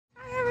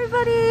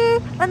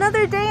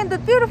Another day in the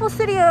beautiful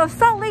city of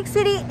Salt Lake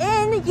City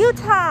in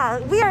Utah.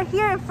 We are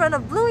here in front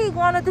of Blue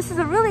Iguana. This is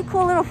a really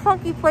cool little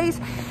funky place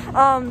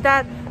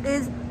that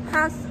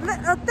has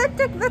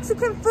authentic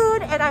Mexican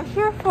food, and I'm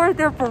here for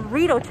their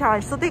burrito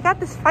challenge. So they got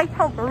this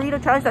 5-pound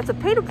burrito challenge that's a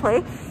pay to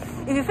play.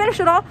 If you finish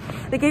it all,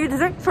 they give you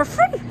dessert for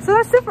free. So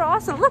that's super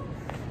awesome. Look,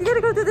 you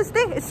gotta go do this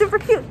thing. It's super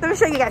cute. Let me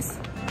show you guys.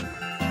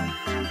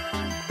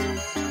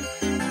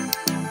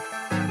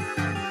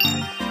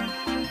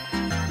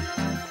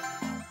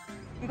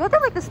 You go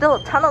through like this little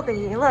tunnel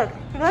thingy. Look,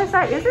 you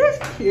guys, isn't this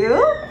cute?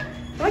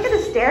 Look at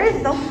the stairs,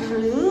 it's all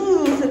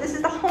blue. So this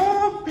is the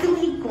whole Blue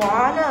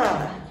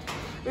Iguana.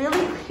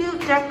 Really cute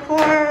decor.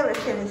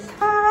 Let's get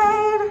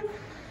inside.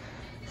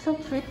 So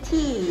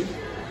pretty.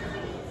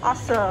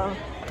 Awesome.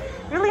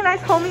 Really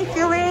nice homey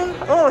feeling.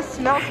 Oh, it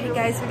smells. Hey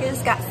guys, we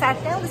just got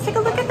sat down. Let's take a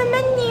look at the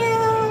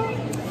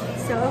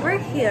menu. So over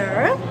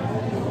here,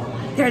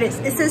 there it is.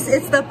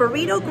 It's the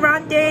burrito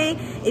grande.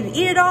 If you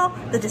eat it all,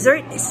 the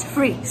dessert is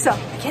free. So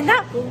I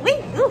cannot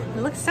wait. Ooh, it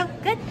looks so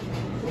good.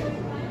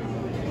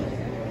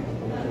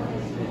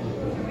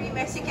 Every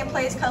Mexican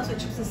place comes with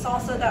chips and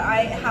salsa that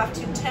I have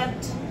to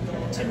tempt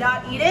to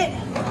not eat it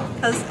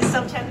because it's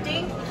so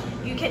tempting.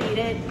 You can eat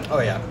it. Oh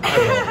yeah,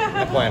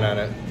 I plan on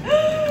it.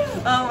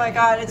 Oh my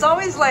god, it's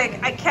always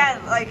like I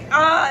can't, like,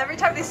 every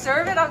time they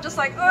serve it, I'm just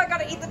like, oh, I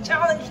gotta eat the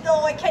challenge.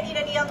 No, I can't eat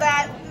any of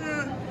that.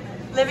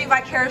 Living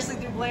vicariously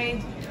through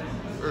Blaine.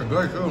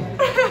 Very cool.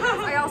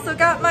 I also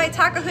got my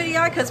taco hoodie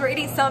on because we're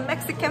eating some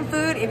Mexican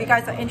food. If you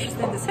guys are interested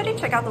in this hoodie,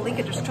 check out the link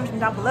in the description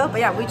down below. But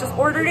yeah, we just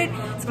ordered it.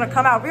 It's gonna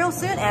come out real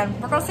soon and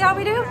we're gonna see how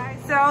we do.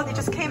 So they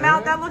just came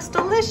out. That looks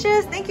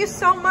delicious. Thank you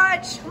so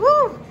much.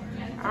 Woo!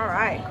 All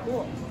right,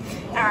 cool.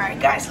 All right,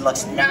 guys, it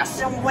looks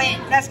nice and wet.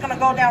 That's gonna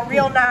go down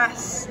real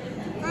nice.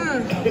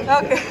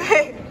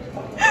 Okay.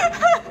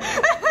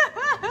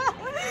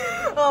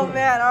 Oh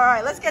man, all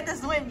right, let's get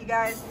this win, you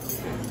guys.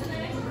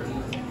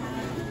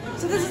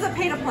 So this is a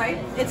pay to play.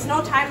 It's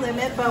no time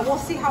limit, but we'll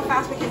see how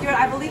fast we can do it.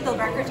 I believe the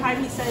record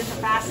time he said is the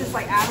fastest,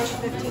 like average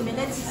 15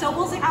 minutes. So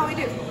we'll see how we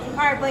do. All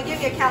right, Blake, give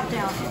me a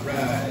countdown.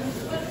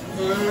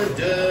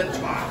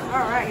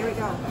 All right, here we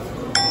go.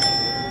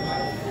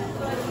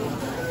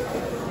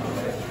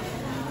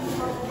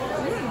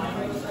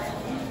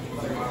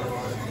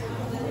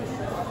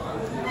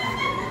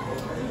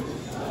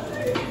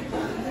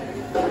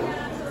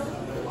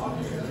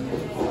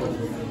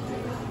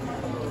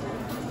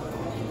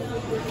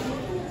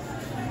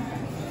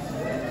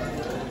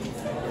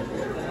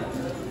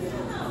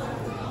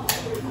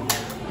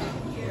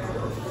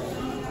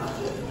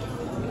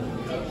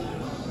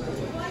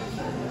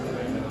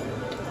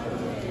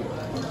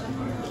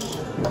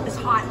 It's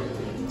hot.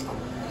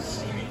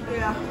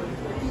 Yeah.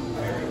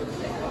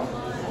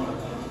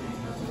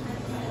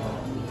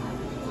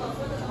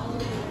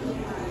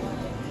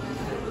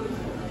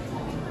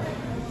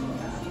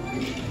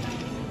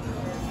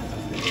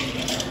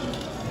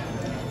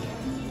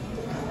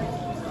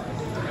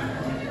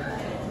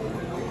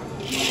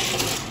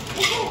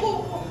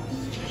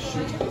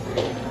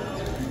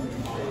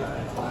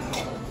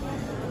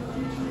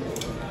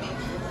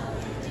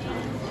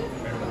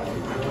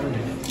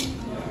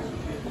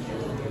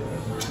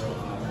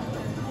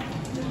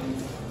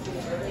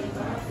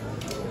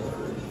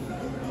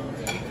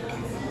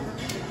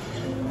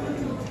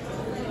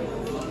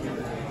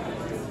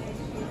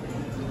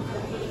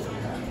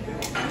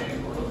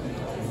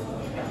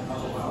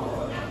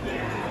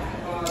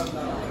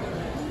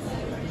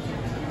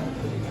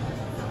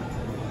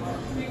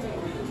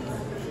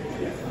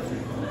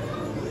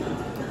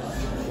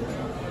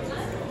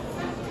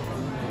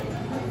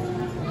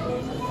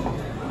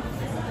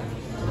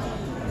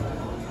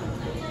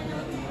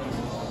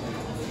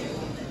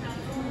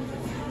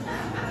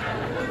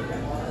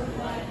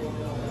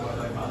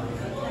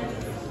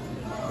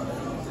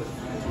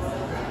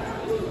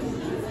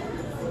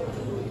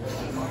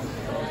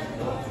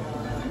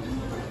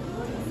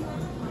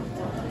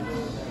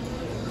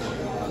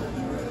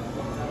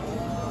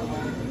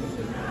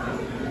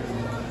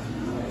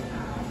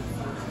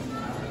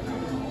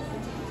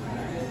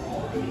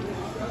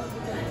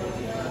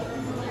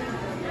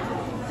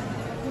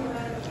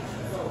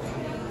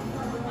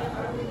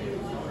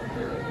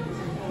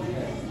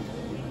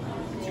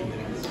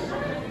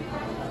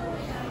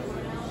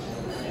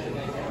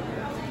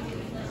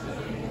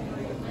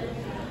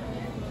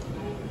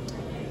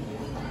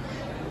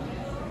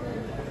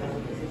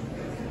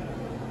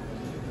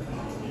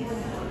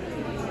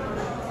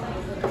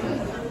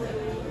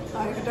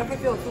 I can definitely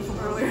feel it from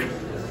earlier.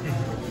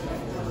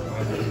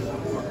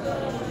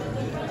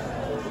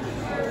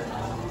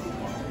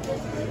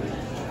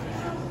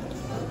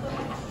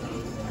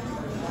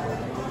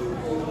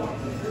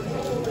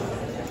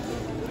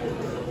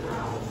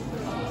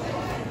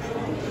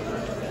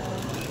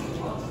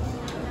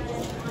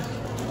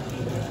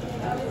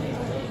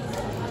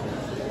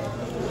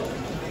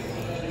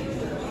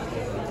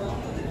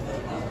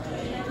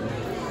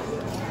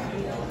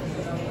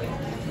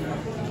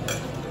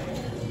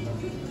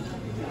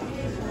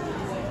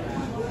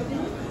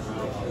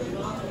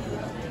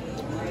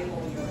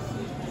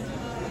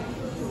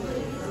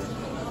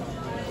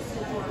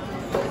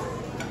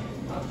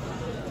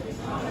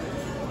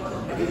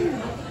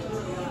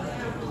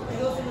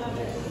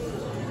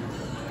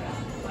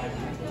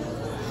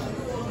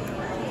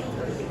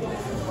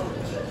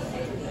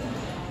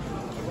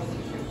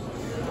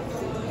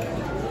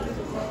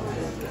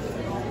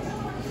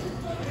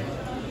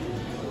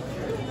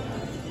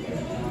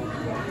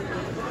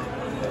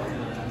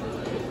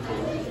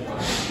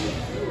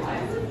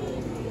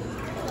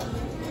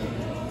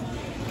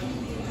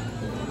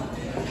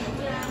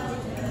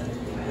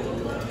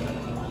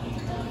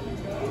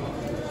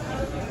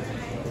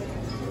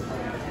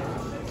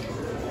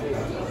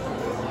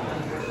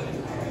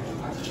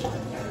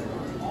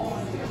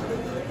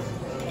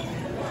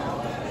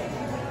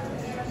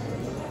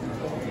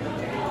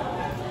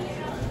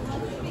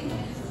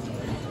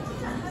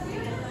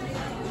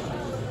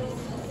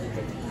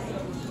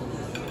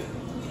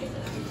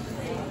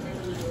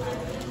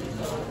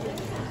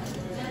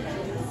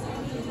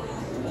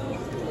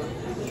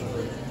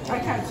 I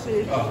can't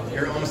see. Oh,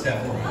 you're almost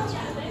at 4 minutes.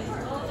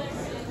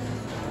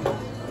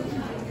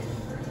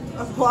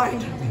 I'm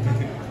blind.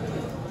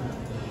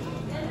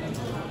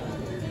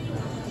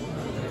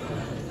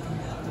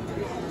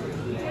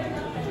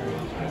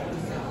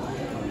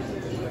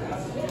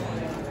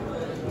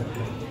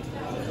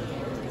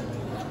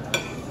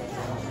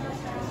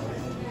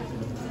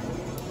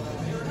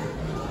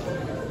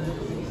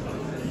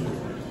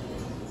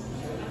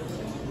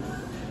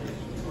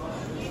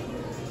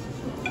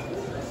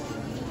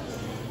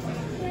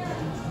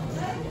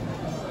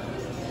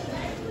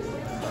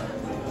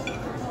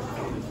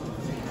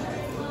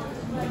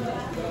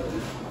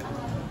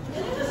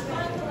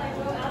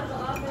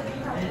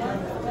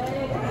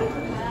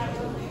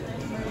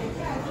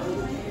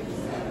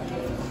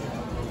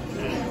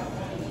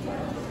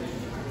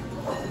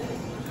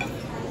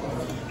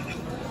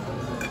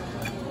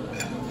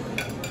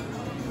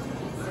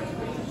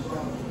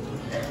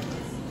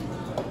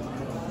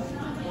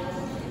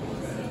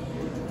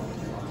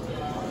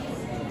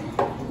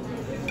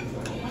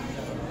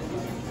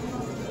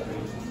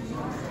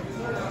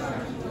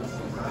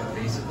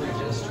 Basically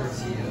just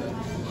tortilla.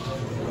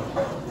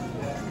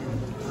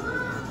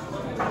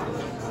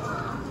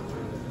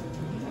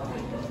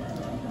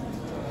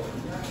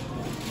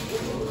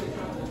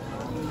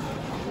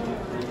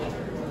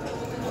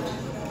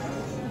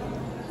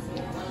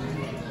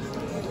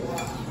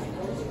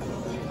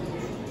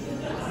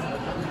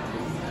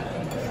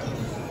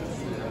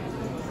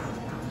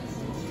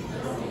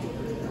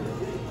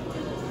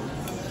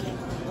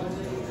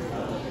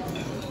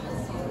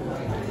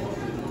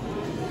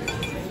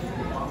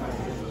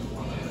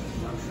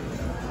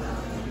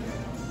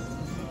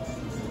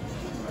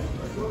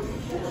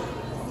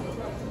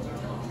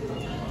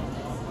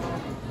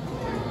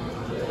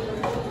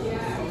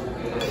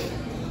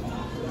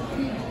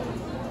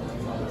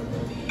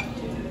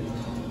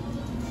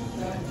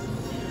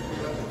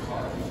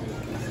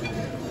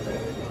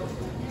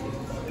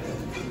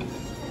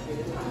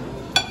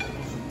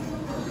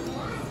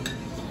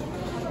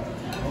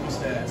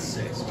 At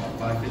 6, about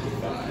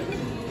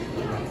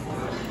 5:55.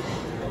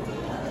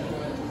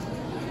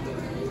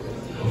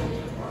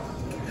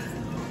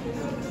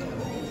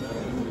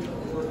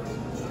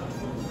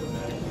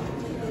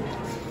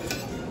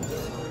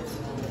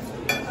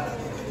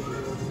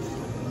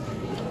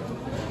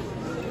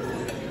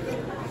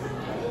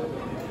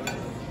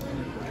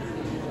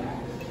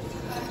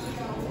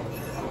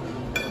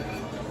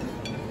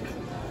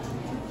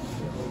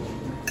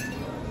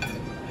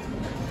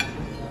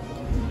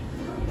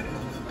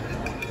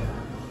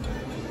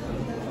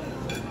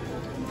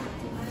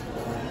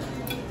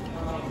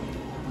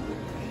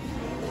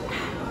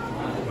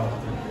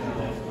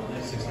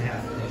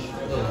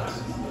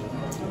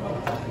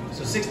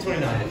 So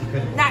 6:29 if you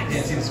couldn't. Nice.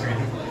 Can't see the screen.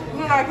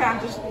 No, I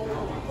can't. Just,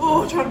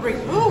 ooh, trying to breathe.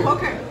 Ooh,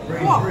 okay.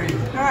 Breathe, Cool.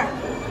 breathe. All right.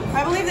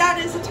 I believe that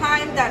is a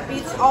time that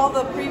beats all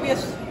the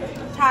previous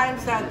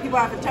times that people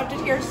have attempted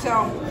here,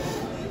 so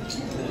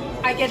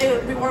I get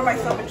to reward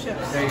myself with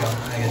chips. There you go.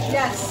 I get you.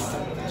 Yes,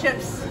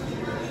 chips.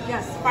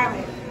 Yes,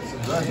 finally.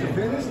 You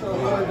finished or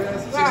what?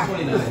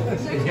 6:29.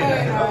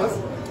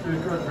 6:29. Pretty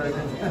good, right?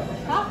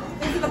 Huh?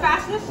 Is it the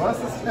fastest? What's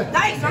this?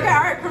 Nice. Okay,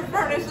 all right,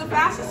 confirmed. This is the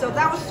fastest. So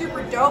that was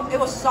super dope. It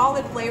was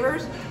solid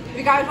flavors. If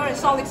you guys want in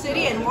Salt Lake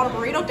City and want a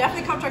burrito,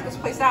 definitely come check this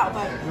place out.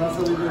 But And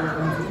also, when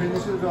you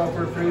finish it,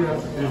 offer free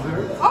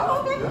dessert.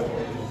 oh,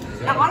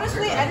 okay. Now,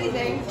 honestly,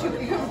 anything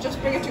you can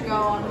just bring it to go.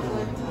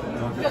 Honestly,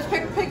 just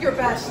pick your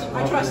best.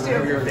 I trust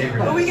you. Your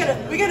favorite. But we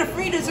get a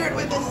free dessert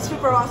with this. It's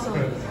super awesome.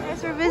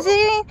 Guys, we're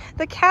visiting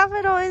the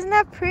Capitol. Isn't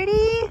that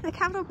pretty? The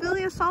Capitol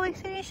building of Salt Lake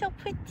City is so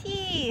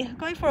pretty. I'm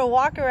going for a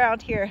walk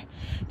around here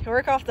to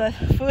work off the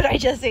food I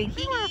just ate.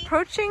 We're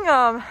approaching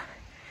a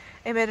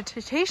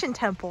meditation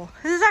temple.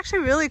 This is actually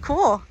really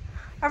cool.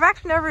 I've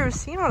actually never even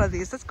seen one of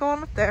these. Let's go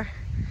on up there.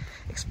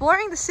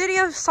 Exploring the city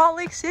of Salt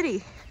Lake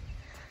City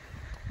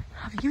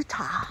of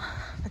Utah.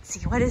 Let's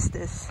see, what is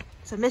this?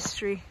 It's a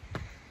mystery.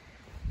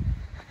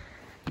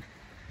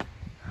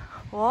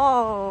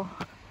 Whoa,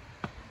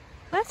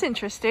 that's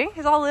interesting.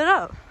 It's all lit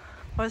up.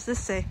 What does this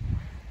say?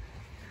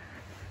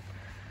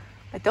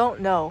 I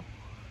don't know.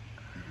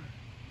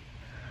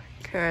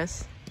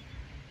 Curious.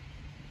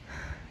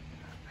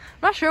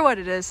 I'm not sure what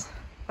it is,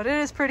 but it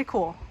is pretty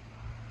cool.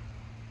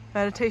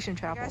 Meditation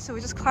chapel. Guys, so we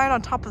just climbed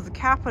on top of the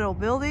Capitol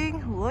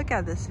building. Look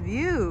at this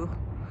view.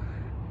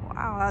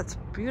 Wow, that's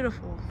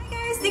beautiful. Hi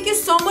guys, thank you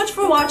so much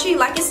for watching.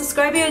 Like and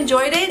subscribe if you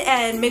enjoyed it,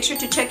 and make sure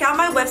to check out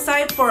my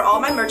website for all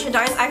my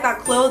merchandise. I got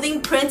clothing,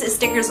 prints, and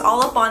stickers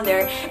all up on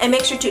there. And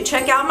make sure to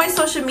check out my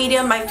social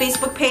media, my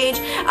Facebook page.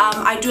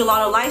 I do a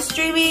lot of live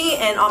streaming,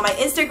 and on my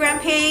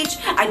Instagram page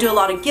I do a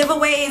lot of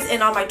giveaways,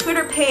 and on my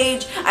Twitter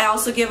page I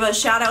also give a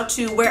shout out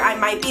to where I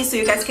might be, so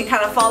you guys can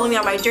kind of follow me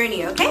on my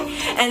journey, okay?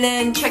 And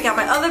then check out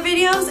my other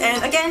videos,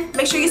 and again,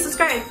 make sure you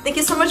subscribe. Thank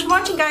you so much for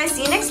watching, guys.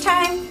 See you next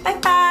time. Bye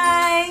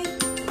bye.